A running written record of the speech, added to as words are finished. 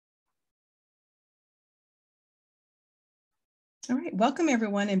All right, welcome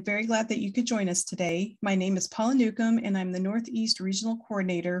everyone. I'm very glad that you could join us today. My name is Paula Newcomb and I'm the Northeast Regional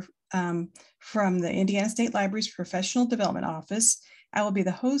Coordinator from the Indiana State Library's Professional Development Office. I will be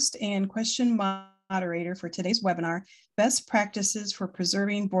the host and question moderator for today's webinar, Best Practices for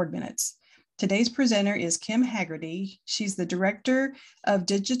Preserving Board Minutes. Today's presenter is Kim Hagerty. She's the Director of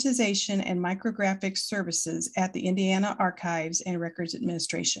Digitization and Micrographics Services at the Indiana Archives and Records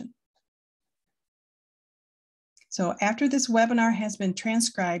Administration. So after this webinar has been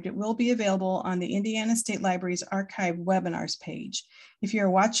transcribed, it will be available on the Indiana State Library's archive webinars page. If you're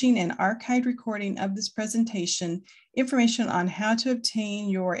watching an archived recording of this presentation, information on how to obtain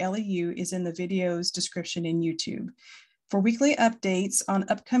your LEU is in the video's description in YouTube. For weekly updates on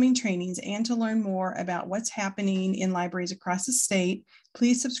upcoming trainings and to learn more about what's happening in libraries across the state,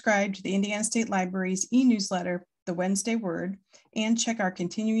 please subscribe to the Indiana State Library's e-newsletter, The Wednesday Word, and check our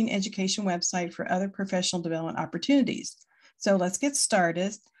continuing education website for other professional development opportunities. So let's get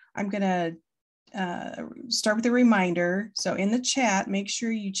started. I'm going to start with a reminder. So in the chat, make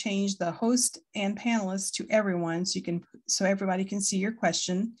sure you change the host and panelists to everyone so everybody can see your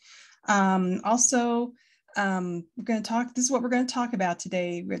question. Also, we're going to talk. This is what we're going to talk about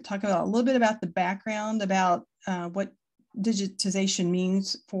today. We're going to talk about a little bit about the background about what digitization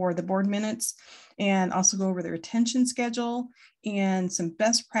means for the board minutes, and also go over the retention schedule and some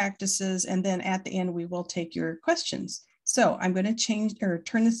best practices. And then at the end, we will take your questions. So I'm going to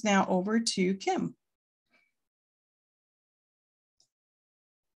turn this now over to Kim.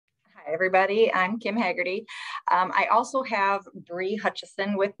 Hi, everybody. I'm Kim Hagerty. I also have Bree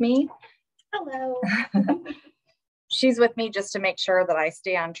Hutchison with me. Hello. She's with me just to make sure that I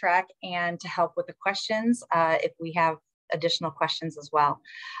stay on track and to help with the questions if we have additional questions as well.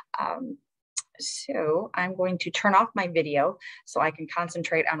 So I'm going to turn off my video so I can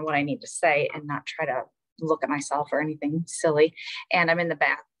concentrate on what I need to say and not try to look at myself or anything silly. And I'm in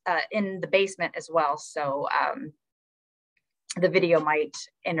the basement as well, so the video might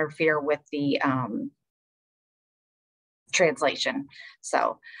interfere with the translation.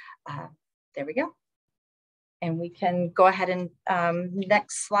 So there we go. And we can go ahead and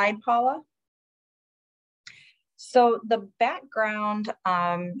next slide, Paula. So the background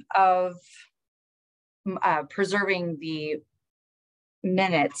of preserving the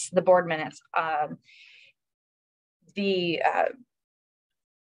minutes, the board minutes, the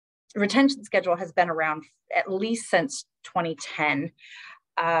retention schedule has been around at least since 2010.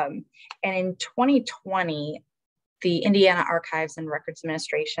 And in 2020, the Indiana Archives and Records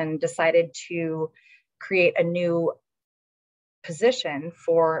Administration decided to create a new position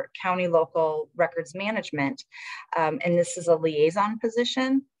for county local records management. And this is a liaison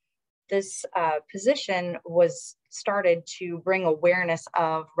position. This position was started to bring awareness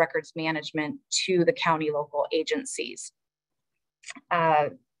of records management to the county local agencies.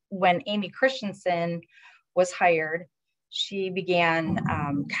 When Amy Christensen was hired, she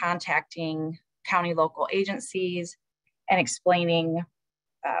began contacting county local agencies and explaining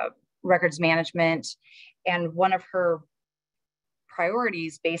records management. And one of her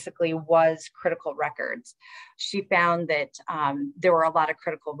priorities basically was critical records. She found that there were a lot of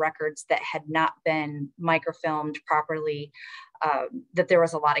critical records that had not been microfilmed properly, that there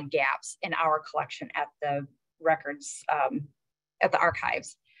was a lot of gaps in our collection at the records, at the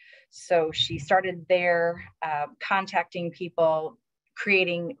archives. So she started there, contacting people,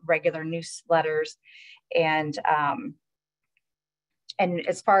 creating regular newsletters, and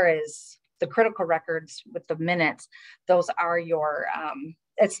as far as the critical records with the minutes, those are your,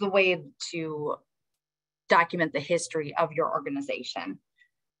 it's the way to document the history of your organization.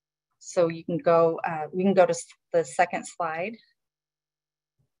 So you can go, we can go to the second slide.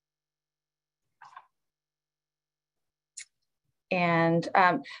 And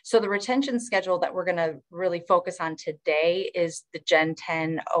so the retention schedule that we're gonna really focus on today is the Gen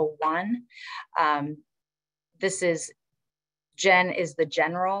 1001. This is, Gen is the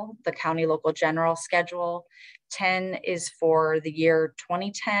general, the county local general schedule. 10 is for the year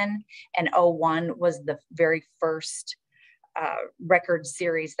 2010, and 01 was the very first record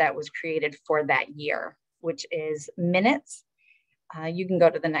series that was created for that year, which is minutes. You can go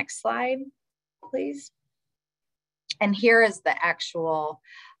to the next slide, please. And here is the actual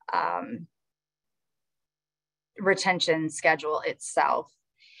retention schedule itself.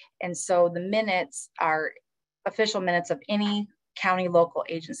 And so the minutes are official minutes of any county local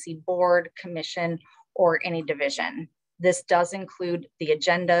agency, board, commission, or any division. This does include the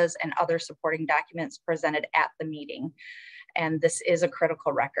agendas and other supporting documents presented at the meeting. And this is a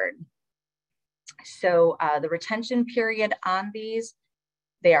critical record. So the retention period on these,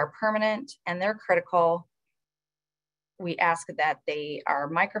 they are permanent and they're critical. we ask that they are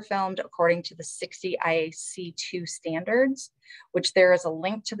microfilmed according to the 60 IAC2 standards, which there is a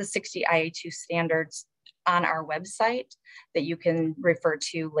link to the 60 IA2 standards on our website that you can refer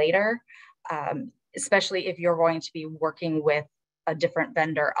to later, especially if you're going to be working with a different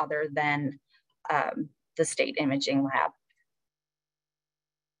vendor other than the state imaging lab.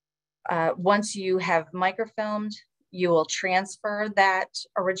 Once you have microfilmed, you will transfer that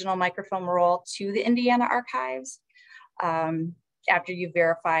original microfilm roll to the Indiana archives after you've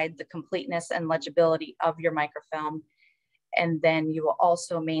verified the completeness and legibility of your microfilm. And then you will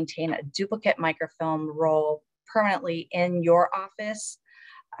also maintain a duplicate microfilm roll permanently in your office.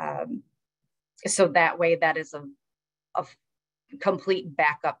 So that way that is a complete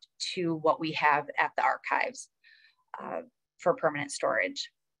backup to what we have at the archives for permanent storage.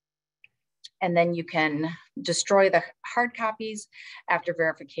 And then you can destroy the hard copies after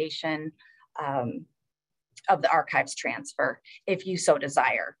verification of the archives transfer, if you so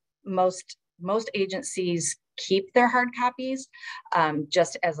desire. Most agencies keep their hard copies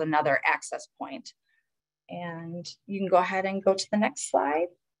just as another access point. And you can go ahead and go to the next slide.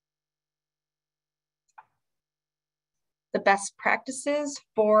 The best practices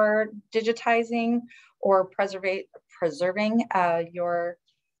for digitizing or preserving your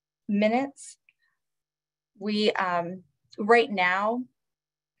minutes. We, right now,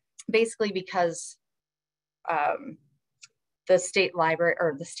 basically because the state library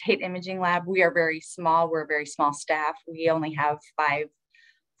or the state imaging lab, we are very small. We're a very small staff. We only have 5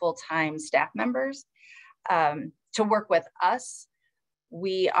 full-time staff members. To work with us,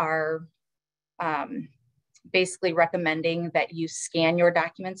 we are basically recommending that you scan your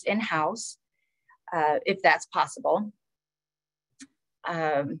documents in-house, if that's possible.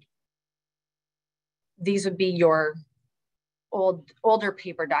 These would be your older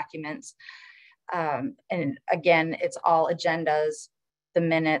paper documents. And again, it's all agendas, the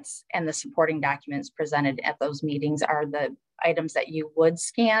minutes, and the supporting documents presented at those meetings are the items that you would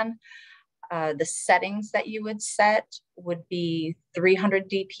scan. The settings that you would set would be 300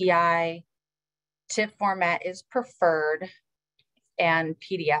 DPI, TIFF format is preferred, and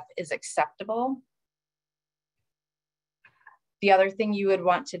PDF is acceptable. The other thing you would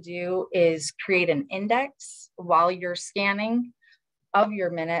want to do is create an index while you're scanning of your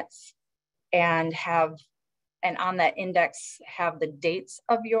minutes and on that index have the dates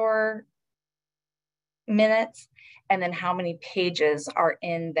of your minutes and then how many pages are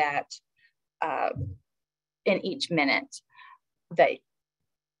in that in each minute that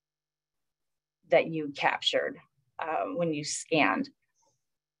you captured when you scanned.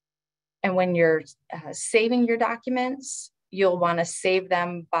 And when you're saving your documents, you'll want to save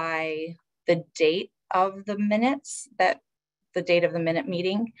them by the date of the minutes, the date of the minute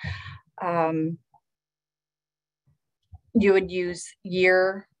meeting. You would use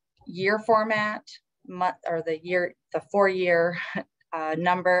year format, month, or the 4-year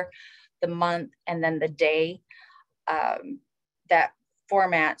number, the month, and then the day, that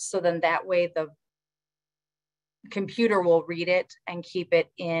format. So then that way the computer will read it and keep it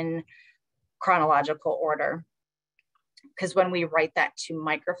in chronological order. Because when we write that to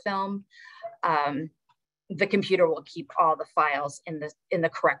microfilm, the computer will keep all the files in the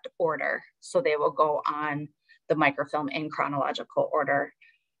correct order. So they will go on the microfilm in chronological order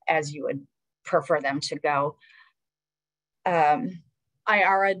as you would prefer them to go.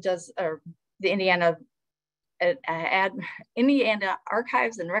 IARA does, or the Indiana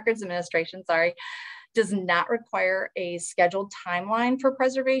Archives and Records Administration, sorry, does not require a scheduled timeline for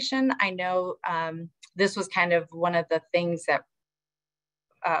preservation. I know this was kind of one of the things that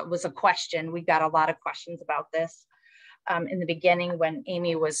was a question. We got a lot of questions about this in the beginning when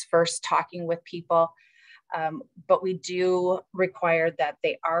Amy was first talking with people, but we do require that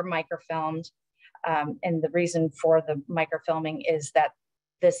they are microfilmed. And the reason for the microfilming is that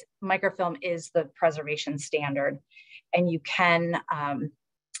this microfilm is the preservation standard, and you can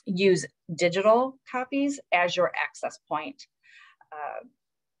use digital copies as your access point.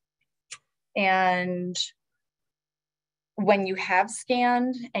 And when you have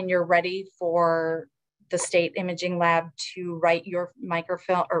scanned and you're ready for the state imaging lab to write your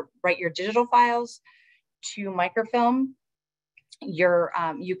microfilm or write your digital files to microfilm,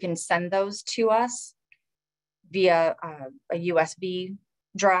 you can send those to us via a USB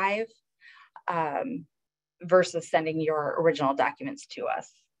drive versus sending your original documents to us.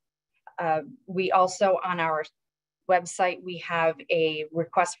 We also, on our website, we have a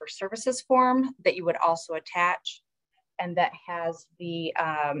request for services form that you would also attach, and that has the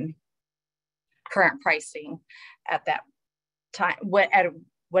current pricing at that time, at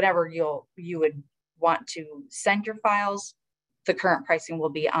whatever you would want to send your files, the current pricing will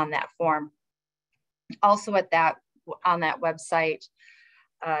be on that form. Also on that website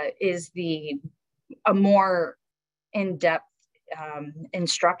is a more in-depth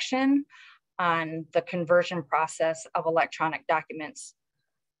instruction on the conversion process of electronic documents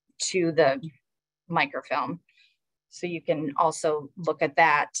to the microfilm. So you can also look at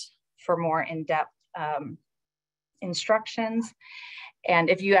that for more in-depth instructions. And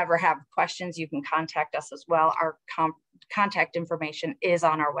if you ever have questions, you can contact us as well. Our contact information is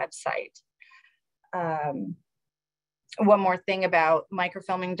on our website. One more thing about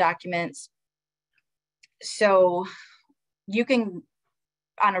microfilming documents. So you can,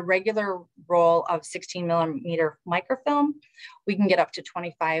 on a regular roll of 16 millimeter microfilm, we can get up to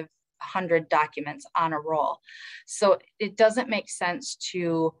 2,500 documents on a roll. So it doesn't make sense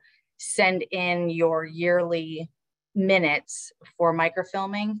to send in your yearly minutes for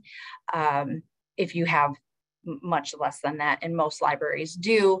microfilming if you have much less than that. And most libraries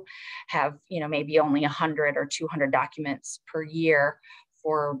do have, maybe only 100 or 200 documents per year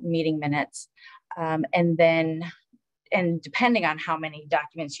for meeting minutes. And depending on how many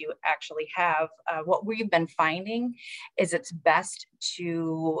documents you actually have, what we've been finding is it's best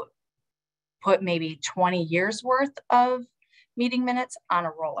to put maybe 20 years worth of meeting minutes on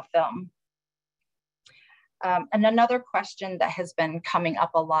a roll of film. And another question that has been coming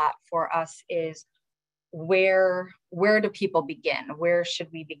up a lot for us is where do people begin? Where should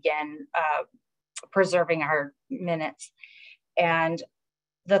we begin preserving our minutes? And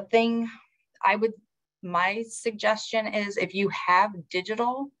the thing my suggestion is, if you have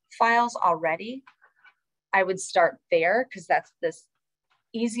digital files already, I would start there, because that's the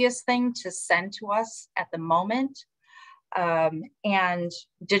easiest thing to send to us at the moment. And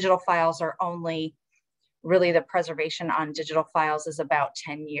digital files are only, really the preservation on digital files is about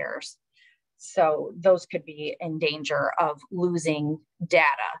 10 years. So those could be in danger of losing data.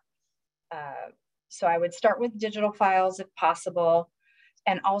 So I would start with digital files if possible.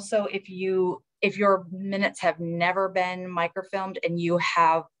 And also if your minutes have never been microfilmed and you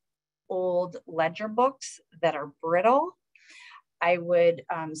have old ledger books that are brittle, I would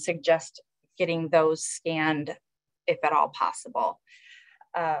suggest getting those scanned if at all possible.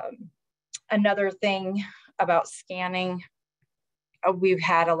 Another thing about scanning, we've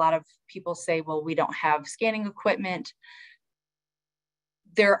had a lot of people say, well, we don't have scanning equipment.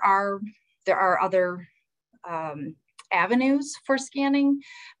 There are other avenues for scanning.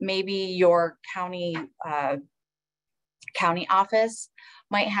 Maybe your county office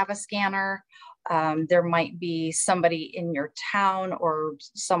might have a scanner. There might be somebody in your town or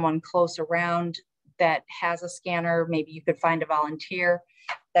someone close around that has a scanner. Maybe you could find a volunteer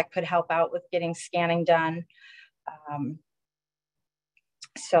that could help out with getting scanning done.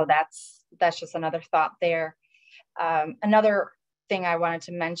 So that's just another thought there. Another thing I wanted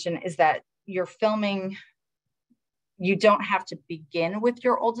to mention is that you're filming, you don't have to begin with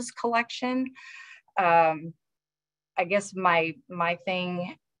your oldest collection. I guess my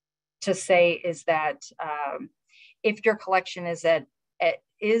thing to say is that if your collection is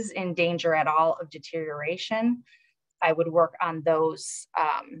in danger at all of deterioration, I would work on those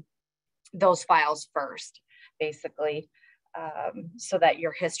files first, basically, so that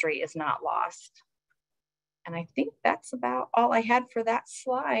your history is not lost. And I think that's about all I had for that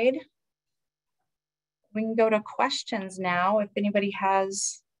slide. We can go to questions now. If anybody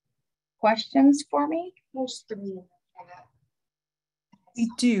has questions for me. There's 3 in the chat. We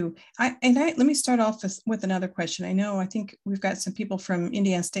do. Let me start off with another question. I think we've got some people from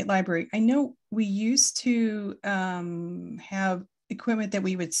Indiana State Library. I know we used to have equipment that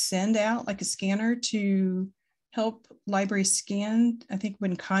we would send out, like a scanner, to help libraries scan. I think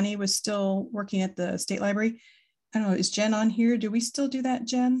when Connie was still working at the State Library. I don't know, is Jen on here? Do we still do that,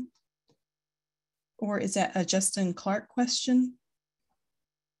 Jen? Or is that a Justin Clark question?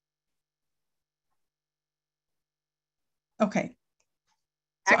 Okay.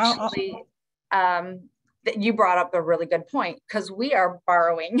 So actually, you brought up a really good point, because we are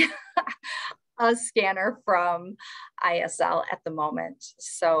borrowing a scanner from ISL at the moment.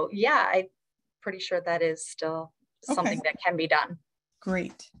 So yeah, I'm pretty sure that is still something that can be done.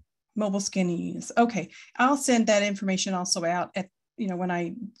 Great. Mobile scanning use. Okay. I'll send that information also out at, when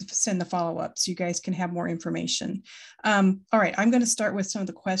I send the follow-up, so you guys can have more information. All right, I'm going to start with some of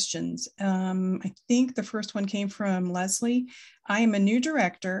the questions. I think the first one came from Leslie. I am a new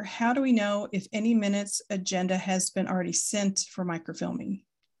director. How do we know if any minutes agenda has been already sent for microfilming?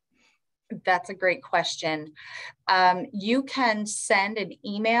 That's a great question. You can send an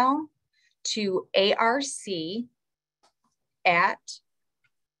email to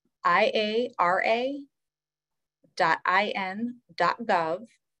IARA.in.gov.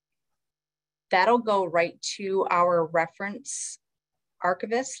 That'll go right to our reference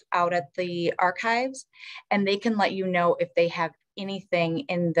archivists out at the archives, and they can let you know if they have anything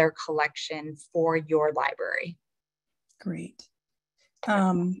in their collection for your library. Great.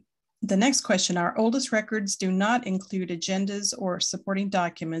 The next question, our oldest records do not include agendas or supporting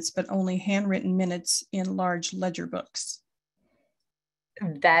documents, but only handwritten minutes in large ledger books.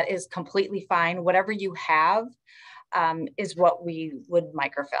 That is completely fine. Whatever you have is what we would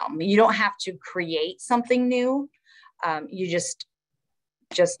microfilm. You don't have to create something new. You just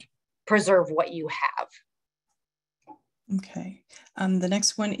preserve what you have. Okay. The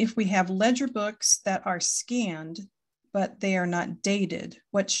next one, if we have ledger books that are scanned, but they are not dated,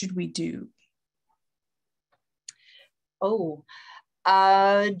 what should we do? Oh,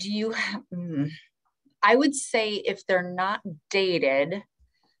 I would say if they're not dated,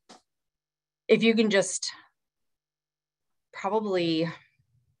 if you can just probably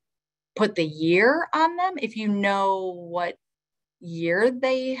put the year on them, if you know what year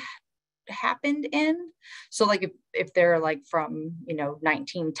they happened in. So like if they're like from,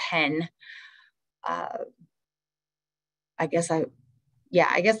 1910, I guess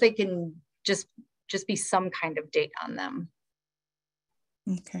they can just be some kind of date on them.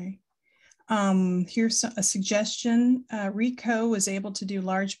 Okay. Here's a suggestion. RICO was able to do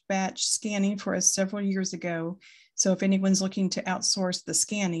large batch scanning for us several years ago. So if anyone's looking to outsource the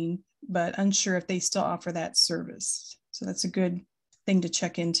scanning, but unsure if they still offer that service. So that's a good thing to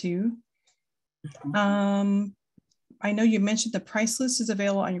check into. I know you mentioned the price list is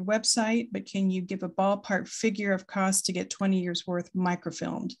available on your website, but can you give a ballpark figure of cost to get 20 years worth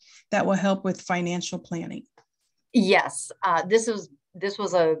microfilmed? That will help with financial planning. Yes, this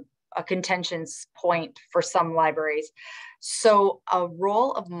was a contention point for some libraries. So a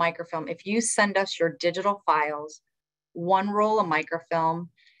roll of microfilm, if you send us your digital files, one roll of microfilm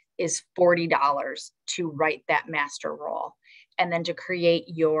is $40 to write that master roll. And then to create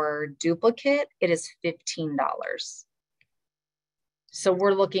your duplicate, it is $15. So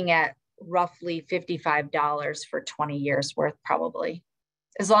we're looking at roughly $55 for 20 years worth, probably.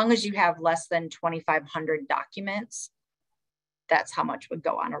 As long as you have less than 2,500 documents, that's how much would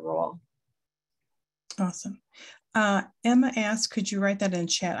go on a roll. Awesome. Emma asked, could you write that in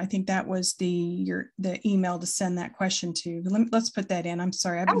chat? I think that was the email to send that question to. Let's put that in. I'm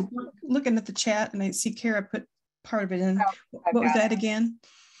sorry. I've been looking at the chat and I see Kara put part of it in. What was that again?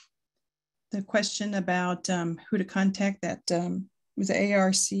 The question about who to contact, that was the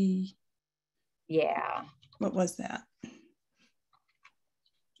ARC. Yeah. What was that?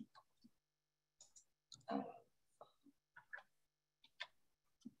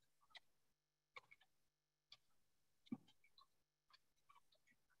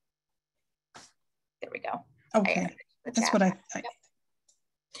 There we go. Okay, that's what I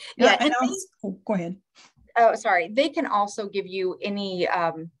yeah. And go ahead. Oh, sorry. They can also give you any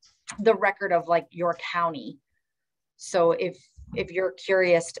the record of like your county. So if you're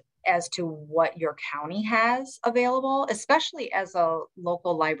curious as to what your county has available, especially as a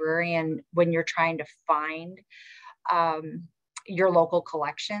local librarian, when you're trying to find your local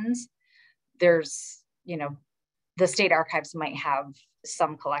collections, there's, the state archives might have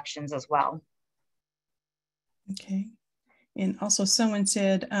some collections as well. Okay. And also someone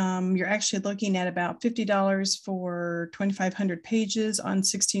said you're actually looking at about $50 for 2,500 pages on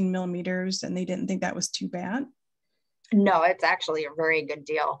 16 millimeters, and they didn't think that was too bad. No, it's actually a very good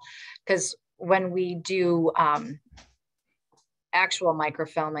deal, because when we do actual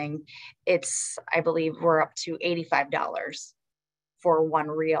microfilming, I believe we're up to $85 for one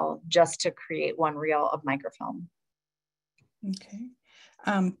reel, just to create one reel of microfilm. Okay.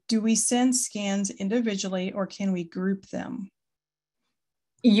 Do we send scans individually or can we group them?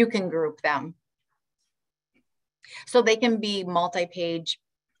 You can group them. So they can be multi-page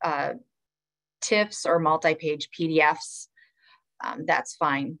TIFFs or multi-page PDFs. That's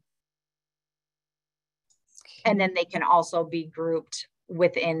fine. Okay. And then they can also be grouped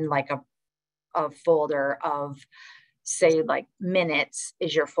within like a folder of, say, like minutes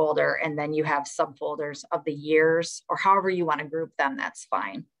is your folder, and then you have subfolders of the years, or however you want to group them, that's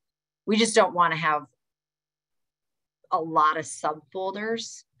fine. We just don't want to have a lot of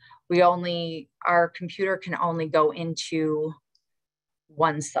subfolders. Our computer can only go into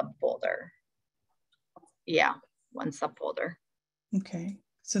one subfolder. Yeah, one subfolder. Okay.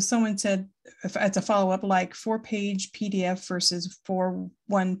 So someone said, if it's a follow-up, like 4-page PDF versus 4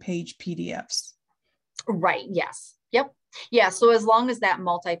 one-page PDFs. Right, yes. Yep. Yeah, so as long as that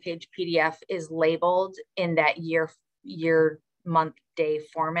multi-page PDF is labeled in that year month, day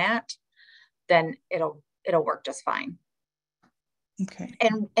format, then it'll work just fine. Okay.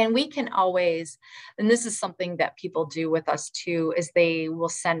 And we can always, and this is something that people do with us too, is they will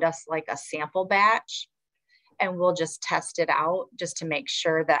send us like a sample batch, and we'll just test it out just to make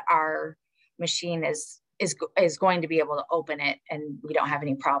sure that our machine is going to be able to open it and we don't have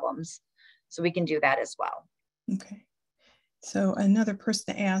any problems. So we can do that as well. Okay. So another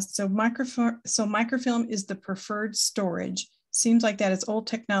person asked, so microfilm is the preferred storage. Seems like that is old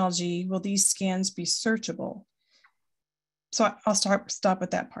technology. Will these scans be searchable? So I'll stop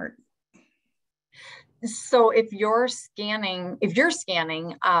with that part. So if you're scanning,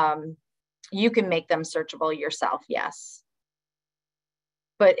 you can make them searchable yourself, yes.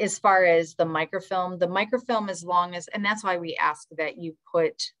 But as far as the microfilm, as long as, and that's why we ask that you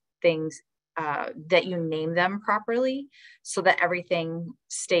put things, that you name them properly so that everything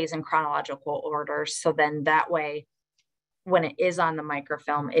stays in chronological order. So then that way, when it is on the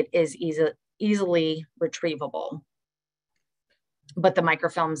microfilm, it is easily retrievable. But the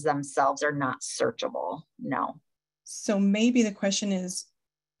microfilms themselves are not searchable, no. So maybe the question is,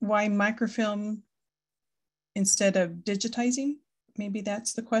 why microfilm instead of digitizing? Maybe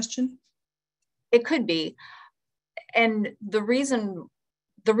that's the question. It could be. And the reason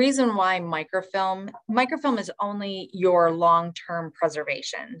why microfilm is only your long-term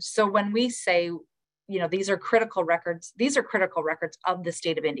preservation. So when we say, these are critical records of the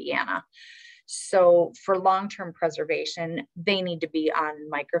state of Indiana. So for long-term preservation, they need to be on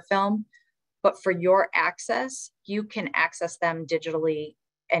microfilm. But for your access, you can access them digitally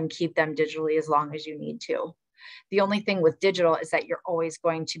and keep them digitally as long as you need to. The only thing with digital is that you're always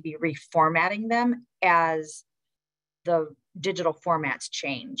going to be reformatting them as the digital formats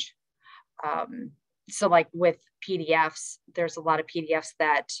change. So like with PDFs, there's a lot of PDFs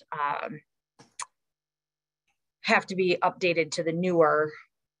that have to be updated to the newer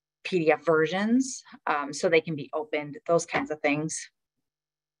PDF versions so they can be opened, those kinds of things.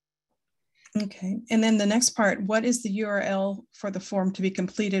 Okay, and then the next part, what is the URL for the form to be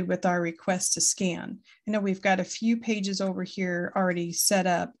completed with our request to scan? I know we've got a few pages over here already set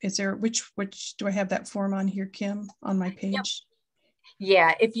up. Is there, which do I have that form on here, Kim, on my page? Yep.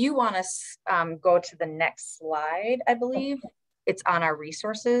 Yeah, if you want to go to the next slide, I believe it's on our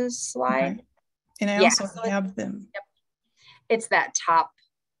resources slide. Okay. And I also have them. Yep. It's that top,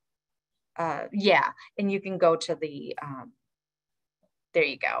 and you can go to the, there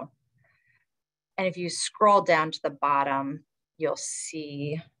you go. And if you scroll down to the bottom, you'll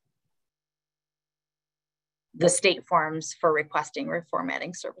see the state forms for requesting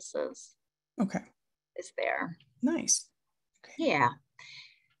reformatting services. Okay. Is there. Nice. Okay. Yeah.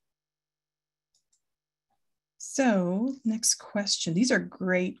 So next question. These are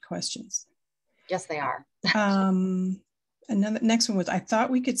great questions. Yes, they are. Next one was, I thought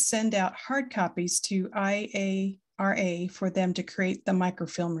we could send out hard copies to IARA for them to create the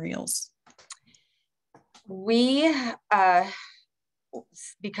microfilm reels. We,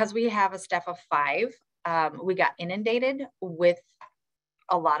 because we have a staff of 5, we got inundated with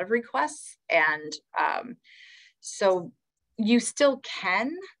a lot of requests. And so you still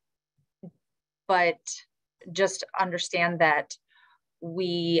can, but just understand that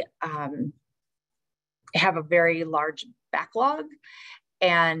we have a very large backlog.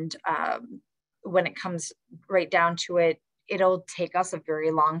 And when it comes right down to it, it'll take us a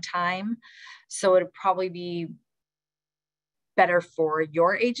very long time. So it'll probably be better for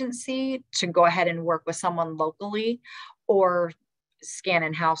your agency to go ahead and work with someone locally or scan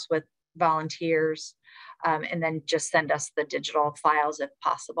in-house with volunteers and then just send us the digital files if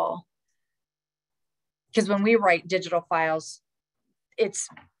possible. Because when we write digital files, it's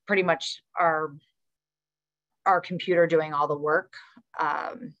pretty much our computer doing all the work.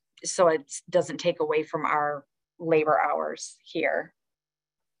 So it doesn't take away from our labor hours here.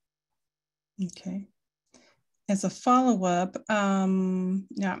 Okay. As a follow-up,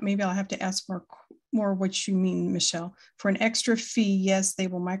 now maybe I'll have to ask more what you mean, Michelle. For an extra fee, yes, they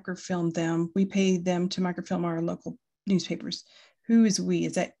will microfilm them. We pay them to microfilm our local newspapers. Who is we?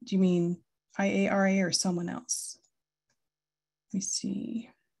 Is that, do you mean IARA or someone else? Let me see.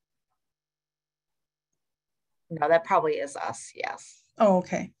 No, that probably is us, yes. Oh,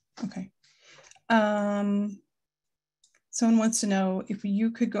 okay, okay. Someone wants to know if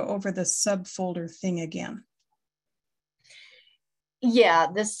you could go over the subfolder thing again. Yeah,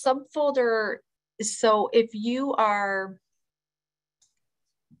 the subfolder. So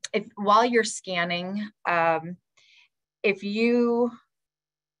while you're scanning, if you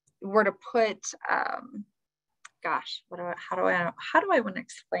were to put, gosh, how do I want to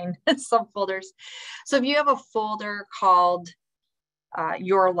explain subfolders? So if you have a folder called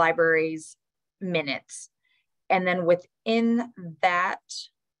your library's minutes. And then within that,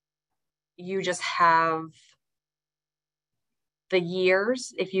 you just have the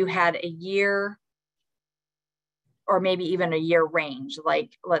years. If you had a year or maybe even a year range,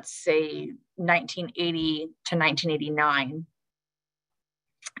 like let's say 1980 to 1989,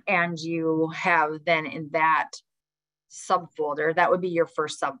 and you have then in that subfolder, that would be your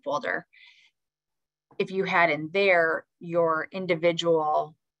first subfolder. If you had in there your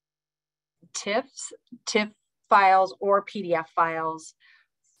individual TIFF files or PDF files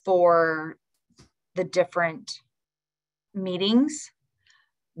for the different meetings,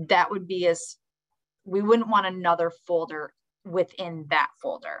 that would be we wouldn't want another folder within that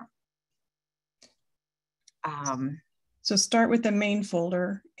folder. So start with the main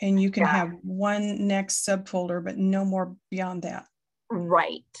folder and you can have one next subfolder, but no more beyond that.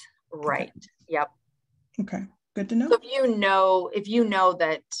 Right. Okay. Yep. Okay, good to know. So if you know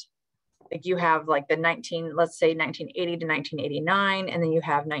that like you have like let's say 1980 to 1989, and then you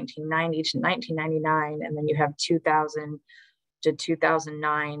have 1990 to 1999, and then you have 2000 to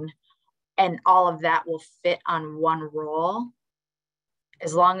 2009, and all of that will fit on one roll,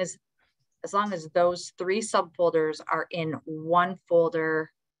 as long as those three subfolders are in one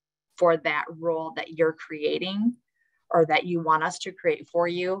folder for that role that you're creating or that you want us to create for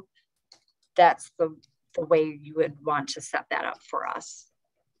you. That's the way you would want to set that up for us.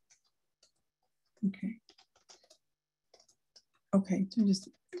 Okay. Okay, so I'm just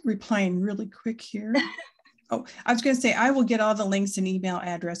replying really quick here. Oh, I was going to say, I will get all the links and email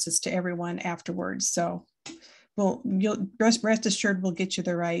addresses to everyone afterwards. So you'll rest assured we'll get you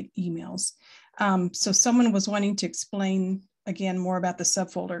the right emails. So someone was wanting to explain again more about the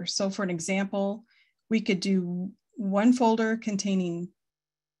subfolder. So for an example, we could do one folder containing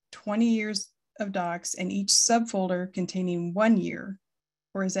 20 years of docs and each subfolder containing 1 year,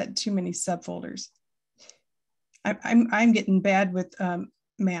 or is that too many subfolders? I'm getting bad with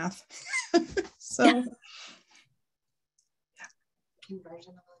math. So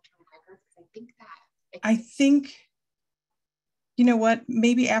conversion of electronic records. I think, you know what,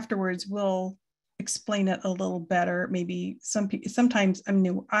 maybe afterwards we'll explain it a little better. Maybe sometimes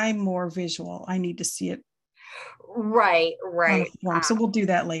I'm more visual. I need to see it. Right. So we'll do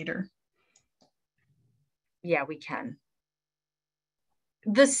that later. Yeah, we can.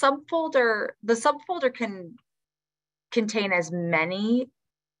 The subfolder can contain as many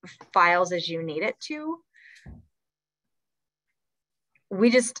files as you need it to. We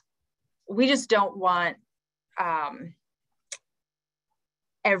just don't want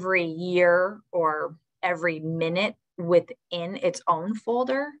every year or every minute within its own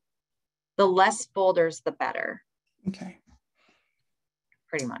folder. The less folders, the better. Okay.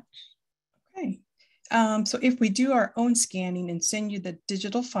 Pretty much. Okay. So if we do our own scanning and send you the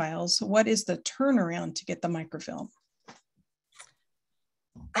digital files, what is the turnaround to get the microfilm?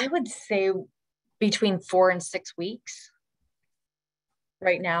 I would say between 4 and 6 weeks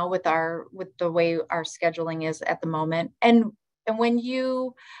right now with the way our scheduling is at the moment. And when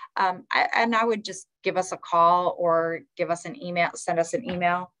you, I would just give us a call or give us an email, send us an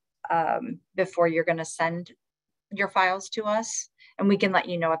email before you're going to send your files to us. And we can let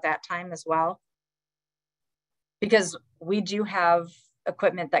you know at that time as well. Because we do have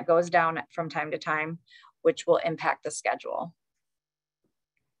equipment that goes down from time to time, which will impact the schedule.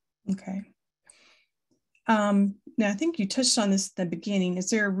 Okay. Now, I think you touched on this at the beginning. Is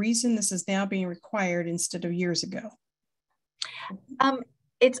there a reason this is now being required instead of years ago?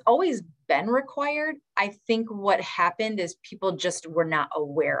 It's always been required. I think what happened is people just were not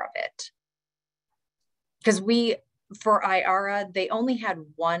aware of it. Because for IARA, they only had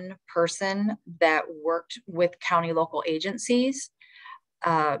one person that worked with county local agencies.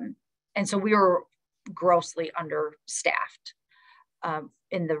 And so we were grossly understaffed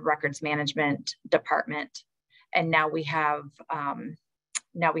in the records management department. And now we have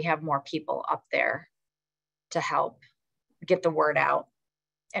more people up there to help get the word out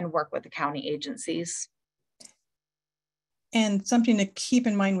and work with the county agencies. And something to keep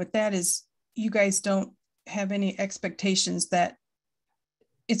in mind with that is you guys don't have any expectations that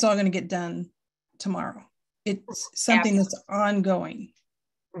it's all going to get done tomorrow. It's something that's ongoing.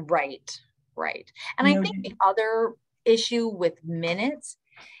 Right. And I think the other issue with minutes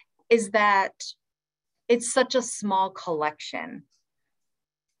is that it's such a small collection.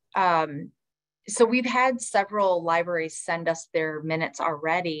 So we've had several libraries send us their minutes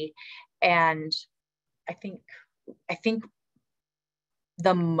already. And I think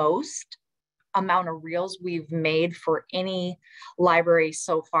the most amount of reels we've made for any library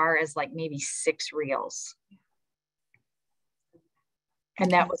so far is like maybe 6 reels.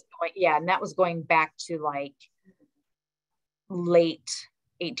 And that was going, yeah, and that was going back to like late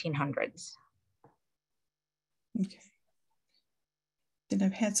 1800s. Okay. Then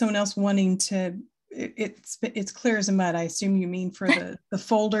I've had someone else wanting to, it's clear as a mud. I assume you mean for the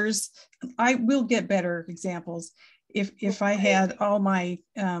folders. I will get better examples. If I had all my,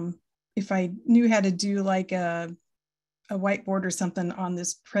 if I knew how to do like a whiteboard or something on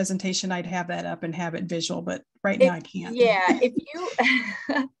this presentation, I'd have that up and have it visual, but right now I can't. Yeah, if you,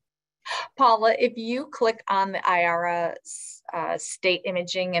 Paula, if you click on the IARA state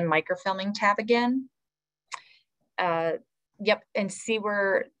imaging and microfilming tab again, yep, and see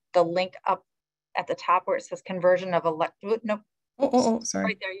where the link up at the top where it says conversion of nope. Oh, sorry.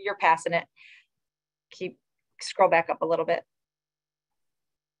 Right there, you're passing it. Keep scroll back up a little bit.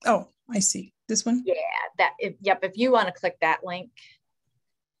 Oh, I see. This one? Yeah, yep, if you want to click that link,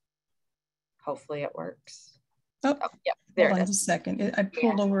 hopefully it works. Oh, yep, there hold it on is. just a second. I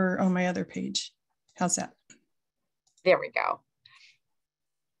pulled over on my other page. How's that? There we go.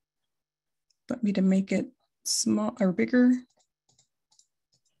 Want me to make it small or bigger?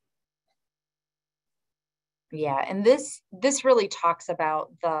 Yeah, and this really talks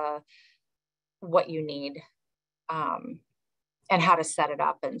about what you need and how to set it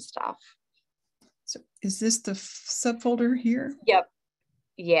up and stuff. So is this the subfolder here? Yep.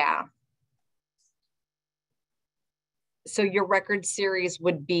 Yeah. So your record series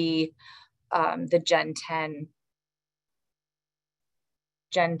would be the Gen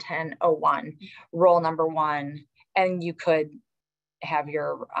 1001, roll number 1, and you could have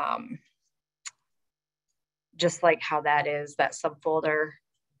your just like how that is, that subfolder,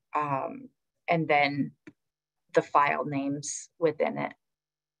 and then the file names within it.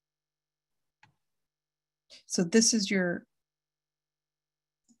 So this is your,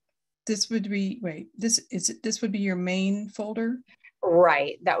 this would be, wait, this would be your main folder?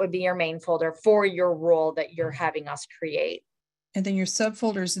 Right, that would be your main folder for your role that you're having us create. And then your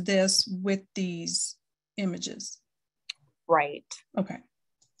subfolder is this with these images. Right. Okay.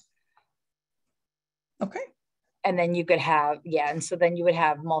 Okay. And then you could have, yeah, and so then you would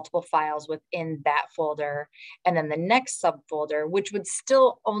have multiple files within that folder. And then the next subfolder, which would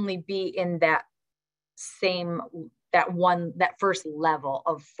still only be in that same, that first level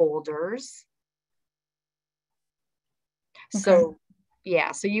of folders. Okay. So,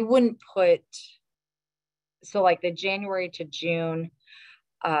 yeah, so you wouldn't put, so like the January to June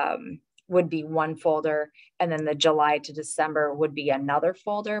would be one folder, and then the July to December would be another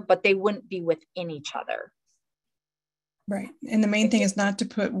folder, but they wouldn't be within each other. Right. And the main thing is not to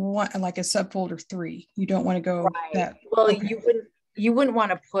put one, like a subfolder 3. You don't want to go that. Well, okay. You wouldn't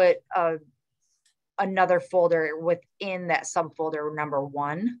want to put another folder within that subfolder number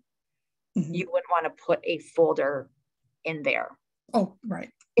 1. Mm-hmm. You wouldn't want to put a folder in there. Oh, right.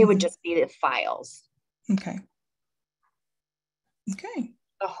 It would just be the files. Okay. Okay.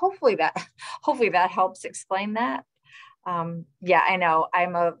 So hopefully that helps explain that. Yeah, I know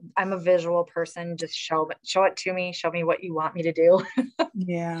I'm a visual person. Just show it to me. Show me what you want me to do.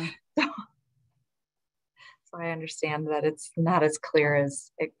 Yeah. So I understand that it's not as clear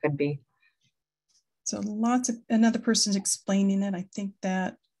as it could be. So another person's explaining it. I think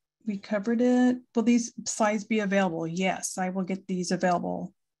that we covered it. Will these slides be available? Yes, I will get these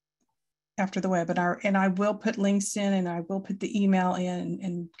available after the webinar, and I will put links in, and I will put the email in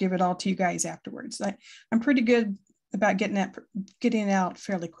and give it all to you guys afterwards. I'm pretty good about getting it out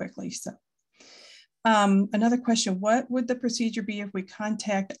fairly quickly. So another question, what would the procedure be if we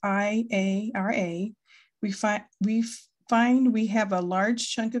contact IARA? We find we have a large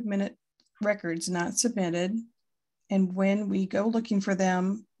chunk of minute records not submitted, and when we go looking for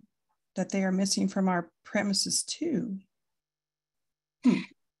them, that they are missing from our premises too.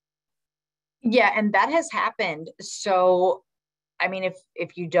 Yeah, and that has happened. So, I mean,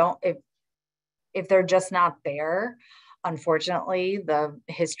 if they're just not there, unfortunately, the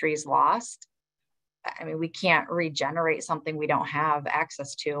history is lost. I mean, we can't regenerate something we don't have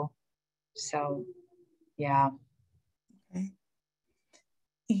access to. So, yeah. Okay.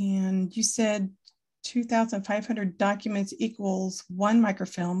 And you said 2,500 documents equals 1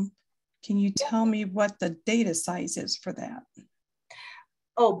 microfilm. Can you tell me what the data size is for that?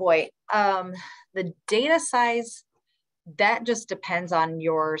 Oh boy, the data size, that just depends on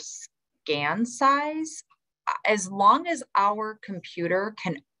your scan size. As long as our computer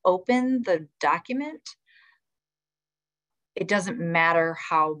can open the document, it doesn't matter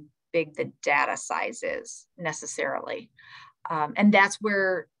how big the data size is necessarily. And that's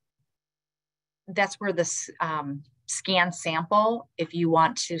where the scan sample, if you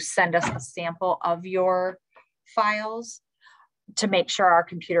want to send us a sample of your files, to make sure our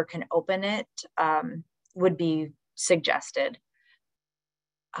computer can open it would be suggested.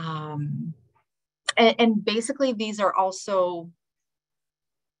 And basically these are also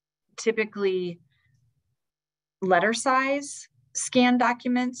typically letter size scan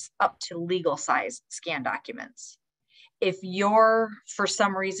documents up to legal size scan documents. If for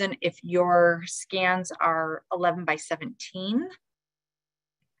some reason, if your scans are 11 by 17,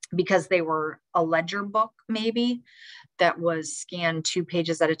 because they were a ledger book maybe that was scanned 2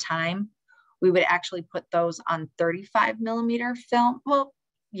 pages at a time, we would actually put those on 35 millimeter film. Well,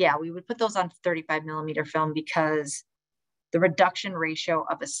 yeah, we would put those on 35 millimeter film because the reduction ratio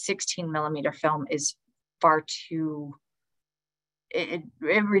of a 16 millimeter film is far too, it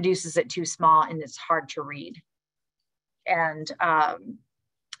reduces it too small and it's hard to read. And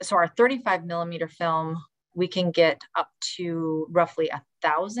so our 35 millimeter film, we can get up to roughly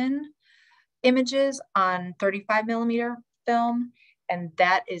 1,000 images on 35 millimeter film, and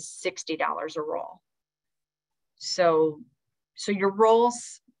that is $60 a roll. So your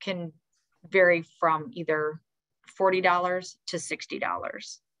rolls can vary from either $40 to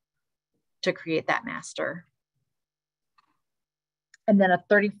 $60 to create that master. And then a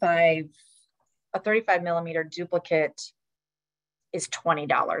 35 millimeter duplicate is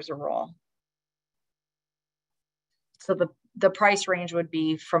 $20 a roll. So the price range would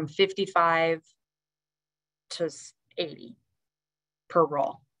be from 55 to 80 per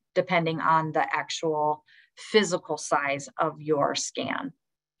roll, depending on the actual physical size of your scan.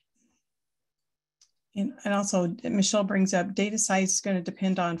 And also, Michelle brings up data size is going to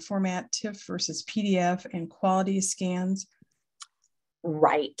depend on format, TIFF versus PDF, and quality of scans.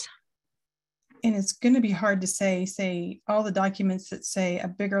 Right. And it's going to be hard to say all the documents that say a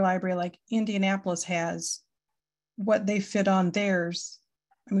bigger library like Indianapolis has, what they fit on theirs.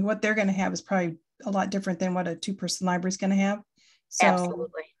 I mean, what they're going to have is probably a lot different than what a 2-person library is going to have. So,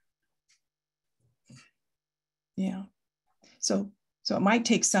 absolutely. Yeah. So it might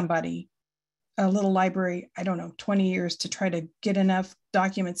take somebody, a little library, I don't know, 20 years to try to get enough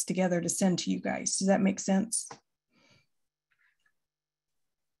documents together to send to you guys. Does that make sense?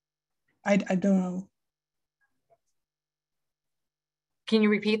 I don't know. Can you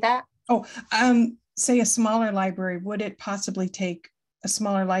repeat that? Oh, say a smaller library, would it possibly take a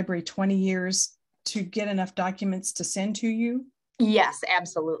smaller library 20 years to get enough documents to send to you? Yes,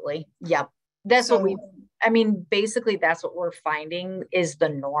 absolutely. Yep. That's what basically that's what we're finding is the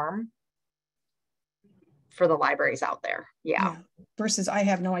norm for the libraries out there. Yeah. Versus I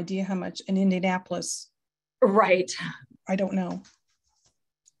have no idea how much in Indianapolis. Right. I don't know.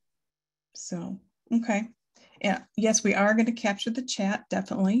 So, okay. Yeah, yes, we are going to capture the chat,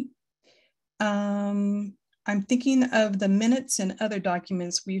 definitely. I'm thinking of the minutes and other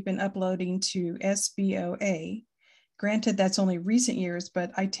documents we've been uploading to SBOA. Granted, that's only recent years,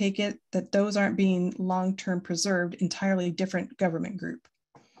 but I take it that those aren't being long-term preserved, entirely different government group.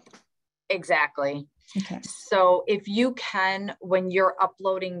 Exactly. Okay. So if you can, when you're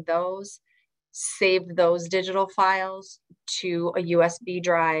uploading those, save those digital files to a USB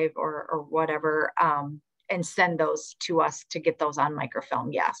drive or whatever, and send those to us to get those on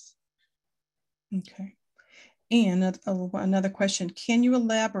microfilm. Yes. Okay. And another question, can you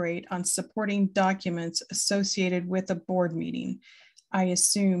elaborate on supporting documents associated with a board meeting? I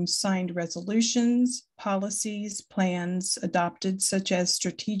assume signed resolutions, policies, plans adopted, such as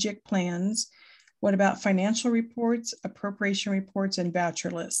strategic plans. What about financial reports, appropriation reports, and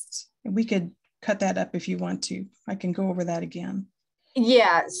voucher lists? And we could cut that up if you want to. I can go over that again.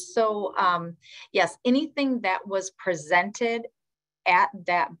 Yeah, so yes, anything that was presented at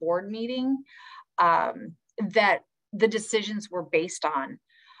that board meeting that the decisions were based on.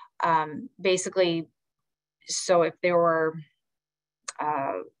 Basically, so if there were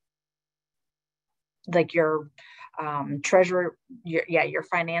like your treasurer, your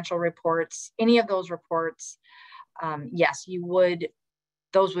financial reports, any of those reports, yes,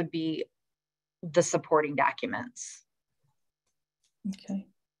 those would be the supporting documents. Okay.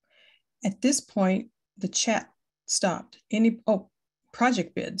 At this point, the chat stopped.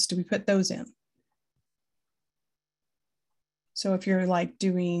 Project bids, do we put those in? So if you're like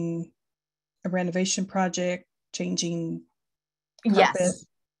doing a renovation project, changing carpet. Yes.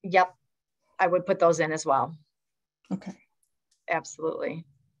 Yep. I would put those in as well. Okay. Absolutely.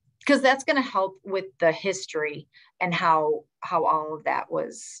 Because that's going to help with the history and how all of that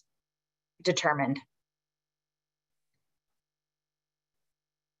was determined.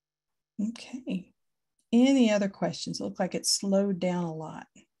 Okay. Any other questions? It looked like it slowed down a lot.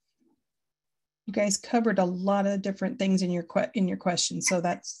 You guys covered a lot of different things in your questions, so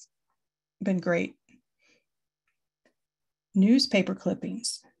that's been great. Newspaper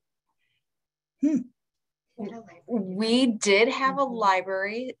clippings. We did have a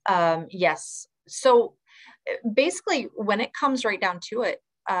library, yes. So basically, when it comes right down to it,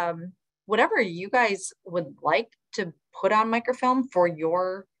 whatever you guys would like to put on microfilm for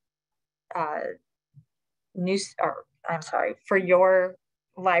your for your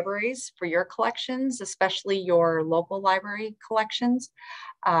libraries, for your collections, especially your local library collections,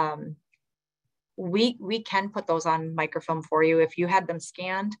 we can put those on microfilm for you. If you had them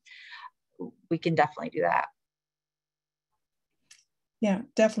scanned, we can definitely do that. Yeah,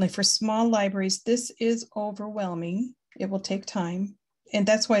 definitely. For small libraries, this is overwhelming. It will take time. And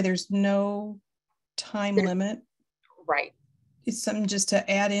that's why there's no time limit. Right. It's something just to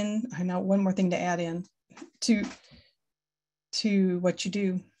add in. I know one more thing to add in to what you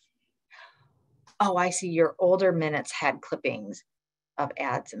do. Oh, I see. Your older minutes had clippings of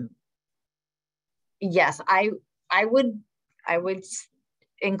ads, and yes, I would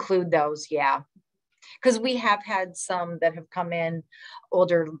include those. Yeah, because we have had some that have come in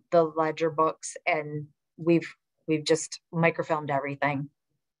older, the ledger books, and we've just microfilmed everything.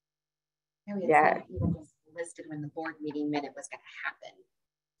 Yeah, even just listed when the board meeting minute was going to happen.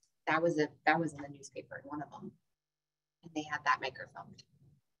 That was in the newspaper, one of them, and they had that microfilmed.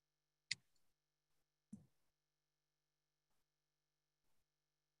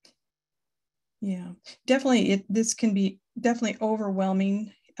 Yeah, definitely. This can be definitely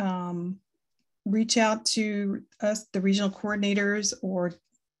overwhelming. Reach out to us, the regional coordinators, or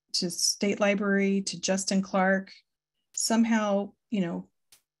to State Library, to Justin Clark. Somehow,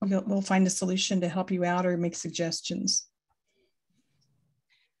 we'll find a solution to help you out or make suggestions.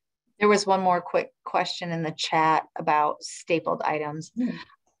 There was one more quick question in the chat about stapled items.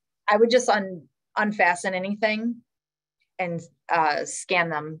 I would just unfasten anything and scan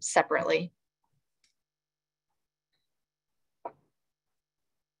them separately.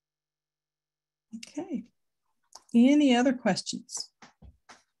 Okay. Any other questions?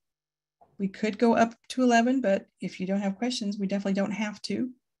 We could go up to 11, but if you don't have questions, we definitely don't have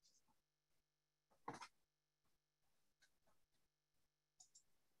to.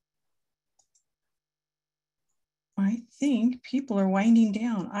 I think people are winding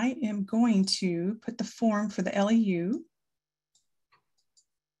down. I am going to put the form for the LEU.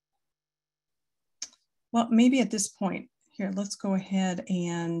 Well, maybe at this point, here, let's go ahead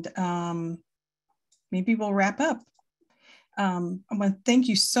and maybe we'll wrap up. I want to thank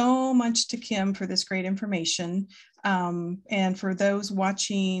you so much to Kim for this great information. And for those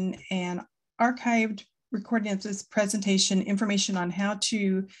watching and archived recording of this presentation, information on how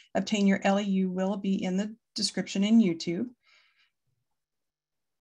to obtain your LEU will be in the description in YouTube.